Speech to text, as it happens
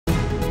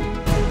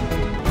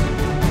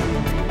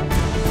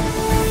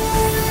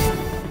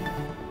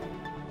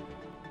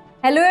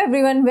Hello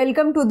everyone,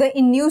 welcome to the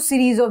new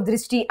series of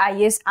Drishti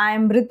IAS. I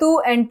am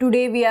Ritu and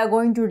today we are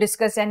going to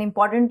discuss an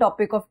important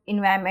topic of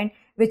environment,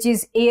 which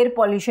is air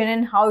pollution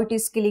and how it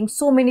is killing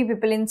so many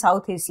people in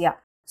South Asia.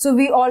 So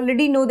we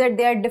already know that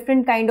there are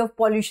different kind of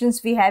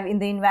pollutions we have in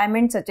the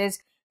environment, such as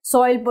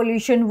soil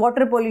pollution,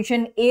 water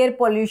pollution, air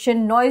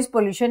pollution, noise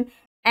pollution.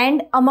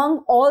 And among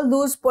all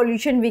those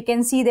pollution, we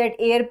can see that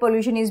air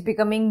pollution is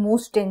becoming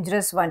most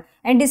dangerous one.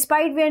 And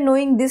despite we are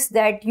knowing this,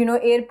 that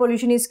air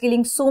pollution is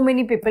killing so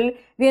many people,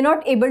 we are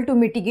not able to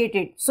mitigate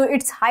it. So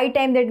it's high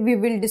time that we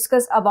will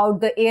discuss about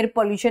the air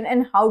pollution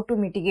and how to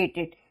mitigate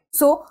it.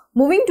 So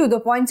moving to the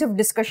points of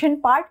discussion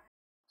part.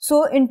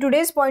 So in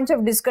today's points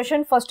of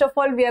discussion, first of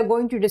all, we are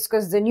going to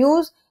discuss the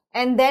news,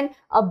 and then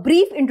a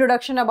brief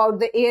introduction about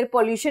the air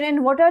pollution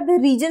and what are the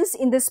reasons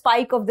in the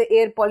spike of the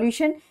air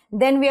pollution.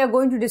 Then we are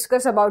going to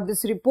discuss about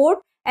this report,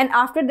 and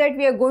after that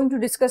we are going to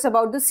discuss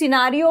about the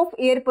scenario of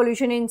air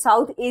pollution in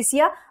South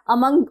Asia.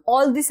 Among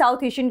all the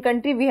South Asian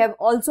country, we have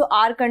also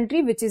our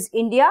country, which is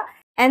India,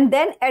 and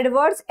then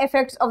adverse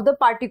effects of the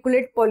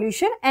particulate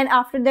pollution. And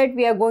after that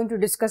we are going to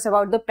discuss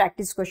about the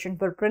practice question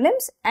for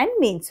prelims and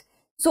mains.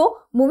 So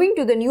moving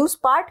to the news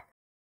part.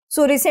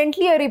 So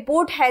recently a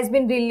report has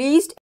been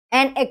released,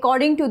 and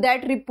according to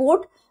that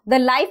report, the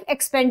life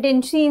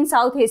expectancy in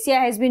South Asia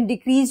has been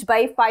decreased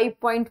by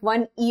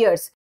 5.1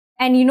 years.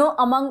 And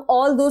among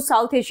all those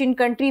South Asian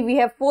countries, we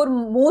have 4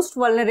 most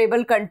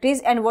vulnerable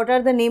countries. And what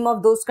are the name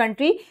of those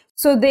countries?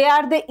 So they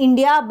are the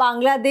India,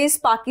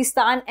 Bangladesh,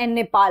 Pakistan and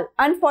Nepal.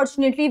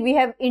 Unfortunately, we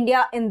have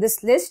India in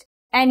this list.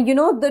 And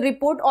the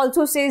report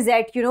also says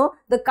that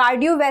the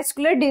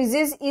cardiovascular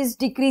disease is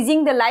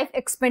decreasing the life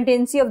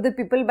expectancy of the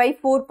people by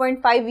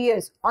 4.5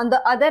 years. On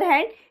the other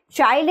hand,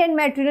 child and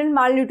maternal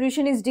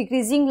malnutrition is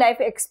decreasing life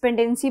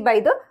expectancy by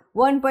the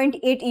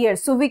 1.8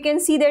 years. So we can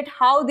see that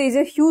how there is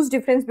a huge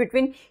difference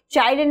between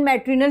child and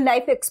maternal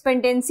life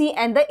expectancy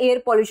and the air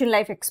pollution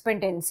life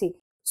expectancy.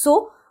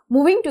 So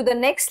moving to the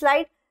next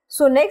slide.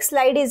 So next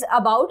slide is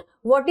about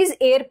what is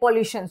air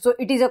pollution. So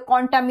it is a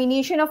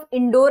contamination of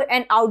indoor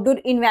and outdoor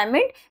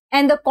environment,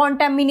 and the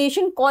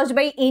contamination caused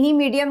by any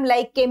medium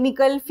like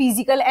chemical,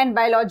 physical and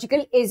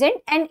biological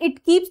agent, and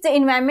it keeps the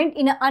environment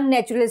in an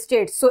unnatural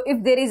state. So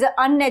if there is an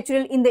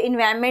unnatural in the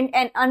environment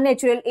and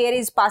unnatural air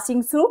is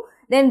passing through,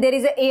 then there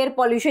is a air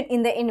pollution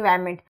in the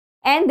environment.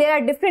 And there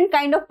are different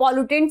kind of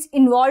pollutants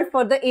involved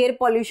for the air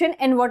pollution.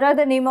 And what are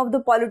the name of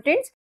the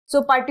pollutants?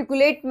 So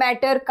particulate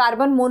matter,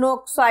 carbon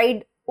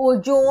monoxide,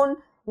 ozone,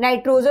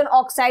 nitrogen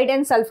oxide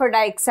and sulfur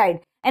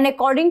dioxide. And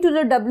according to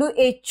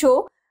the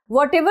WHO,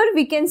 whatever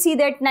we can see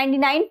that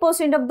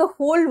 99% of the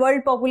whole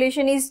world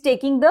population is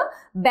taking the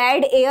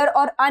bad air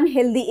or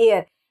unhealthy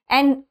air,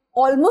 and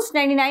almost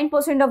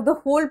 99% of the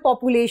whole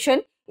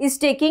population is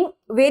taking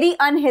very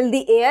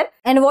unhealthy air.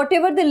 And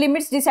whatever the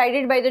limits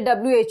decided by the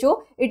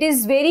WHO, it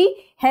is very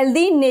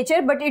healthy in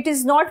nature, but it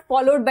is not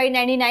followed by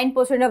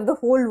 99% of the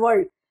whole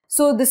world.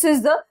 So this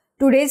is the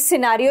today's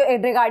scenario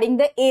regarding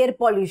the air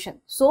pollution.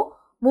 So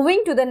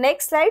moving to the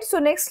next slide. So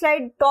next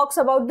slide talks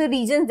about the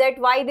reasons, that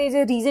why there is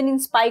a reason in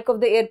spike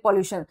of the air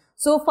pollution.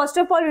 So first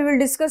of all, we will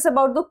discuss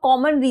about the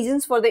common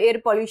reasons for the air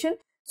pollution.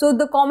 So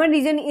the common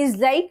reason is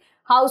like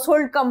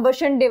household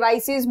combustion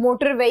devices,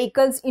 motor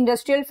vehicles,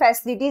 industrial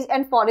facilities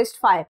and forest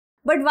fire.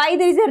 But why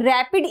there is a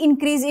rapid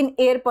increase in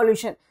air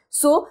pollution?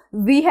 So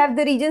we have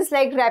the reasons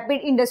like rapid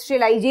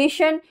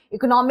industrialization,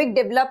 economic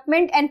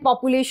development and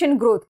population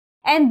growth.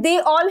 And they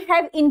all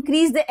have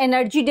increased the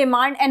energy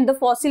demand and the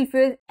fossil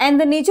fuels,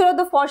 and the nature of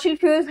the fossil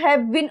fuels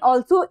have been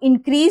also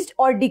increased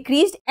or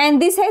decreased,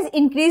 and this has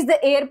increased the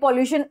air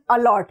pollution a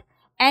lot.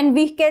 And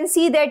we can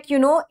see that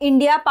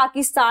India,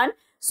 Pakistan.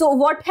 So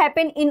what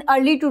happened in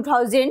early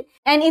 2000,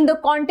 and in the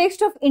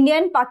context of India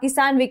and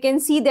Pakistan, we can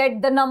see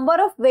that the number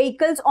of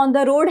vehicles on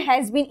the road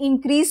has been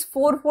increased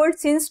 4-fold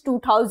since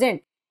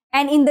 2000.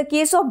 And in the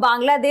case of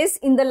Bangladesh,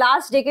 in the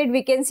last decade,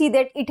 we can see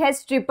that it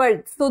has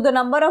tripled. So the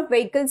number of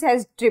vehicles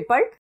has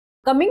tripled.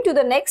 Coming to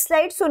the next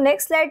slide. So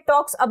next slide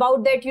talks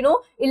about that,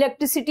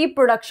 electricity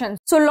production.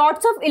 So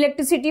lots of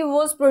electricity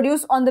was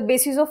produced on the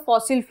basis of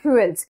fossil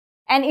fuels,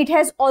 and it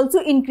has also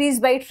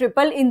increased by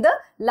triple in the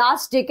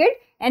last decade.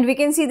 And we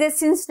can see that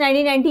since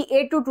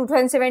 1998 to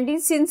 2017,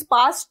 since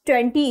past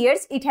 20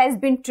 years, it has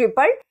been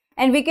tripled.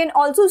 And we can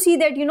also see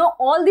that,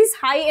 all these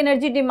high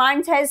energy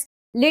demands has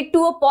led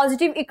to a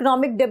positive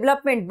economic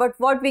development. But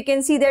what we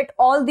can see that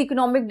all the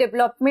economic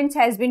developments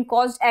has been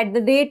caused at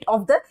the rate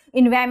of the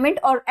environment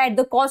or at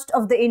the cost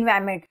of the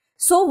environment.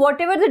 So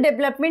whatever the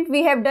development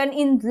we have done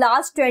in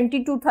last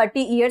 20 to 30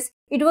 years,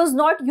 it was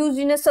not used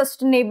in a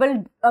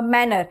sustainable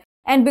manner.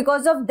 And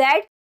because of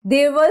that,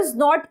 there was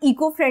not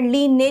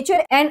eco-friendly in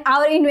nature, and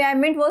our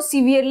environment was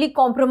severely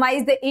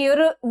compromised. The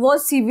air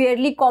was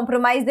severely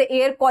compromised. The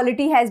air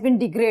quality has been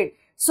degraded.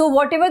 So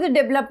whatever the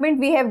development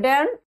we have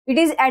done, it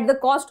is at the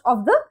cost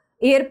of the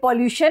air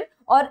pollution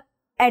or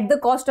at the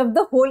cost of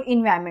the whole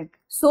environment.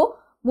 So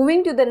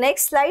moving to the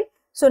next slide.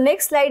 So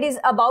next slide is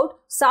about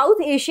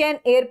South Asian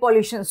air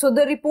pollution. So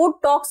the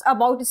report talks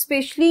about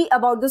especially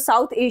about the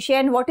South Asia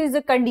and what is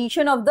the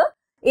condition of the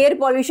air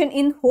pollution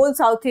in whole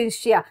South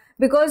Asia,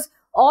 because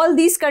all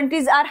these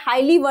countries are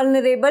highly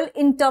vulnerable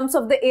in terms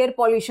of the air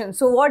pollution.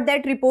 So what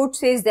that report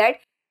says that,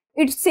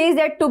 it says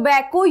that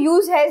tobacco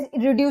use has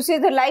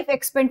reduces the life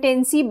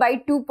expectancy by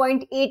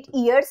 2.8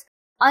 years.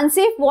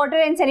 Unsafe water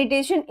and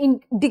sanitation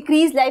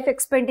decrease life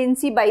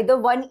expectancy by the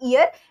 1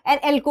 year,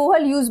 and alcohol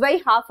use by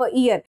half a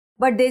year.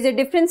 But there is a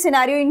different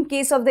scenario in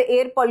case of the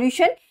air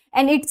pollution,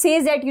 and it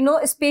says that,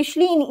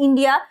 especially in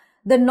India,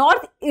 the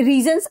north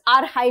regions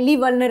are highly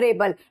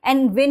vulnerable.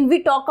 And when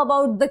we talk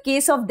about the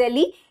case of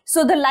Delhi,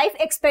 so the life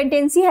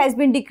expectancy has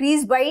been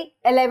decreased by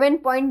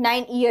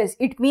 11.9 years.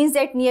 It means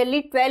that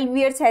nearly 12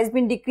 years has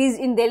been decreased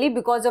in Delhi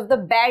because of the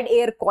bad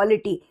air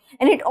quality.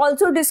 And it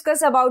also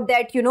discusses about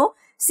that,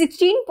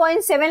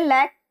 16.7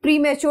 lakh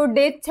premature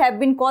deaths have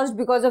been caused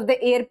because of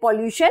the air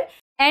pollution.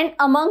 And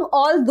among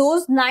all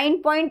those,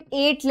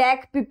 9.8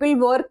 lakh people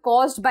were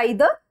caused by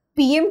the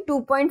PM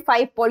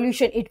 2.5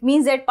 pollution. It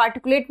means that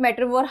particulate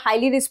matter were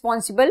highly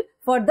responsible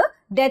for the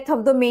death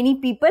of the many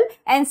people,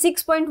 and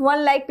 6.1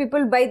 lakh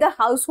people by the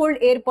household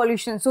air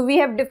pollution. So we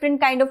have different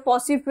kind of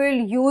fossil fuel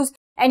use,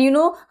 and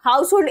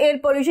household air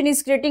pollution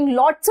is creating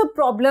lots of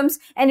problems,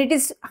 and it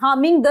is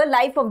harming the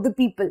life of the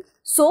people.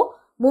 So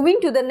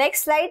moving to the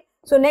next slide.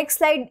 So next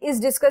slide is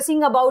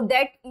discussing about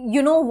that,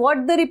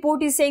 what the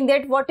report is saying,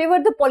 that whatever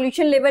the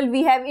pollution level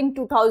we have in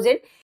 2000,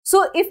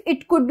 so if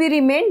it could be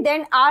remained,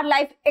 then our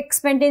life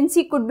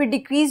expectancy could be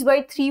decreased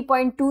by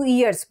 3.2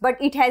 years.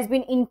 But it has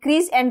been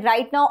increased, and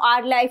right now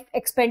our life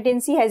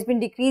expectancy has been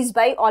decreased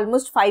by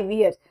almost 5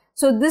 years.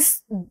 So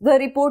this the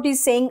report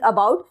is saying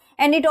about,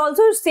 and it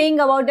also is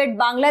saying about that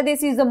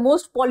Bangladesh is the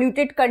most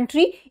polluted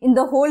country in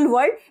the whole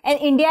world, and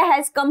India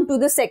has come to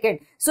the second.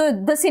 So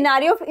the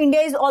scenario of India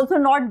is also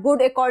not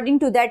good according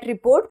to that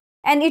report.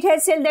 And it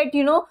has said that,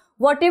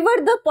 whatever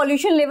the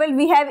pollution level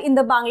we have in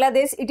the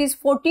Bangladesh, it is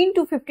 14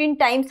 to 15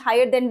 times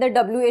higher than the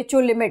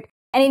WHO limit.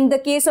 And in the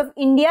case of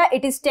India,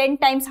 it is 10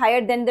 times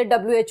higher than the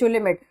WHO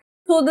limit.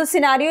 So the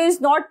scenario is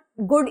not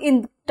good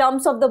in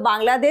terms of the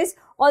Bangladesh,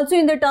 also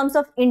in the terms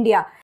of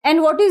India.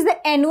 And what is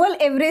the annual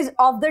average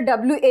of the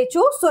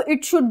WHO? So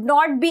it should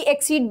not be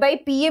exceed by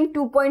PM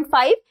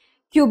 2.5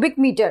 cubic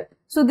meter.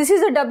 So this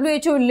is a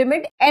WHO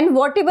limit, and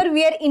whatever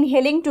we are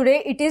inhaling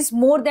today, it is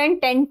more than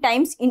 10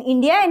 times in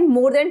India and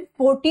more than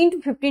 14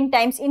 to 15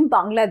 times in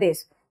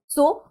Bangladesh.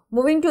 So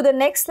moving to the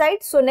next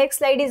slide. So next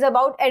slide is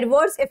about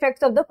adverse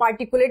effects of the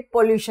particulate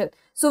pollution.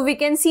 So we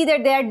can see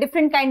that there are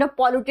different kind of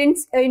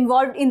pollutants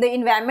involved in the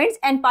environments,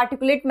 and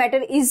particulate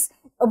matter is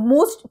a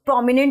most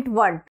prominent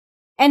one.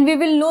 And we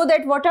will know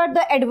that what are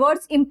the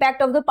adverse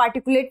impact of the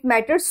particulate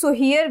matter. So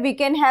here we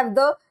can have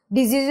the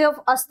disease of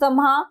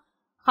asthma,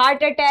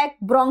 heart attack,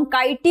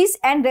 bronchitis,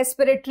 and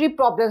respiratory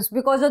problems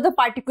because of the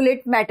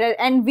particulate matter.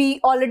 And we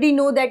already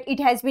know that it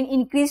has been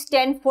increased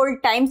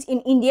 10-fold times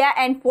in India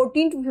and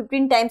 14 to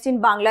 15 times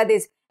in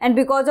Bangladesh. And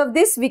because of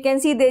this, we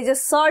can see there is a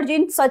surge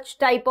in such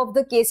type of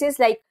the cases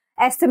like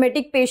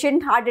asthmatic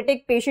patient, heart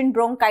attack patient,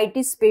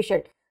 bronchitis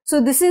patient.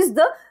 So this is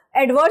the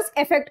adverse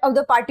effect of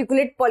the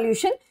particulate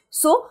pollution.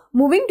 So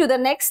moving to the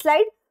next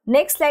slide.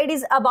 Next slide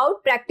is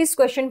about practice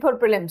question for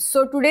prelims.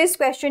 So today's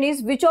question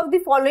is, which of the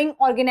following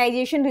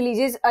organization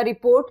releases a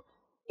report,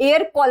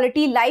 Air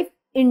Quality Life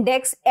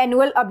Index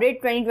Annual Update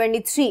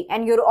 2023?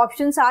 And your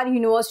options are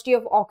University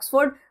of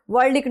Oxford,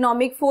 World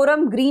Economic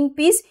Forum,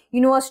 Greenpeace,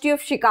 University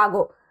of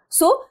Chicago.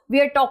 So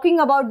we are talking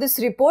about this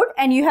report,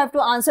 and you have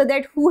to answer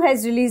that who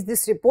has released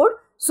this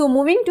report. So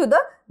moving to the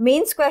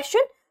mains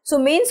question. So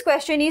mains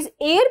question is,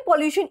 air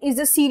pollution is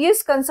a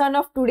serious concern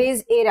of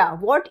today's era.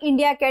 What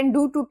India can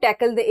do to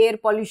tackle the air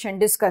pollution?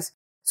 Discuss.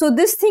 So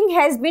this thing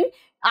has been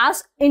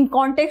asked in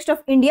context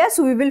of India.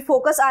 So we will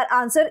focus our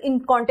answer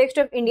in context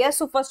of India.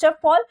 So first of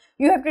all,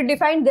 you have to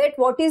define that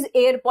what is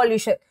air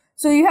pollution.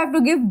 So you have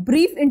to give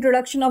brief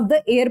introduction of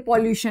the air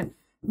pollution.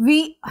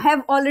 We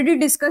have already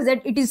discussed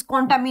that it is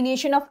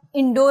contamination of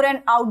indoor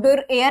and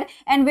outdoor air,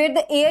 and where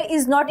the air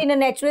is not in a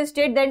natural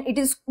state, then it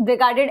is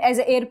regarded as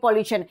air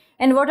pollution.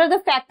 And what are the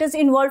factors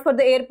involved for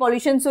the air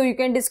pollution? So you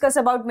can discuss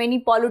about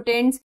many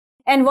pollutants,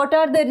 and what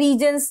are the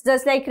regions,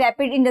 just like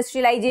rapid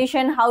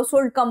industrialization,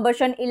 household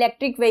combustion,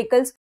 electric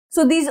vehicles.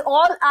 So these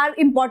all are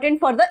important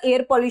for the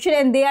air pollution,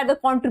 and they are the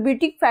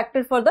contributing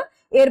factor for the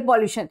air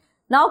pollution.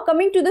 Now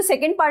coming to the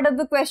second part of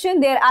the question,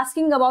 they are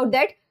asking about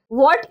that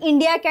what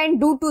India can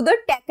do to the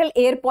tackle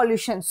air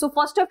pollution. So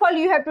first of all,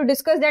 you have to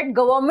discuss that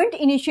government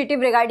initiative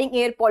regarding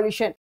air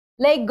pollution.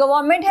 Like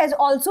government has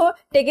also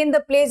taken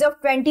the place of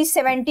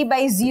 2070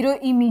 by zero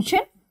emission.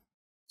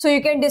 So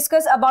you can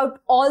discuss about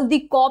all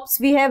the COPs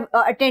we have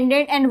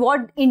attended and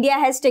what India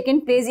has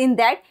taken place in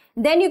that.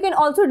 Then you can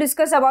also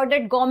discuss about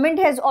that government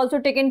has also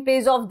taken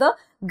place of the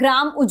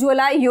Gram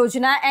Ujjwala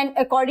Yojana, and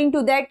according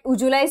to that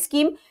Ujjwala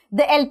scheme,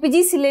 the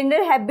LPG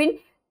cylinder have been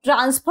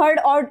transferred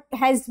or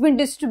has been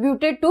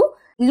distributed to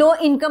low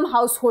income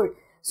household.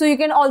 So you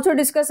can also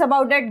discuss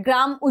about that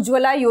Gram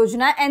Ujjwala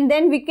Yojana, and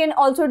then we can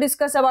also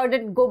discuss about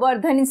that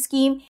Govardhan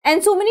scheme,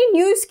 and so many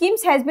new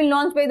schemes has been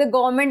launched by the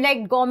government.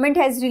 Like government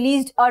has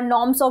released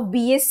norms of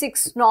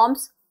BS6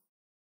 norms,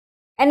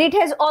 And it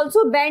has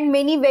also banned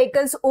many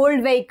vehicles,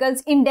 old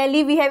vehicles. In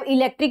Delhi, we have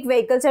electric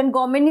vehicles and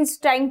government is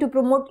trying to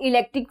promote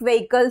electric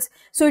vehicles.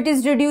 So it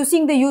is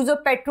reducing the use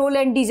of petrol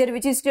and diesel,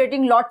 which is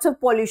creating lots of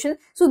pollution.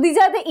 So these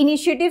are the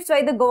initiatives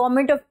by the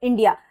government of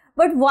India.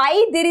 But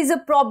why there is a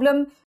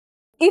problem?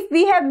 If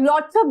we have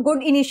lots of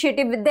good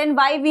initiatives, then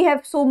why we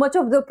have so much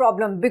of the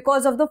problem?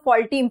 Because of the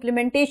faulty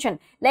implementation.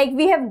 Like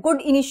we have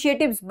good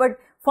initiatives, but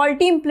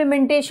faulty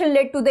implementation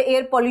led to the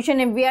air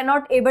pollution and we are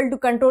not able to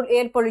control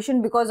air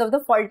pollution because of the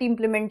faulty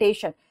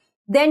implementation.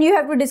 Then you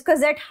have to discuss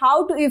that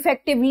how to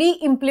effectively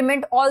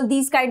implement all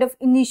these kind of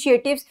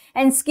initiatives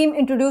and scheme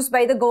introduced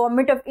by the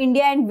government of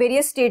India and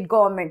various state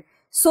government.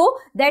 So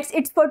that's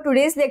it for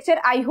today's lecture.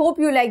 I hope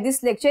you like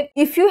this lecture.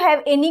 If you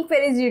have any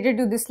queries related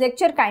to this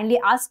lecture, kindly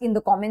ask in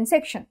the comment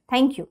section.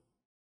 Thank you.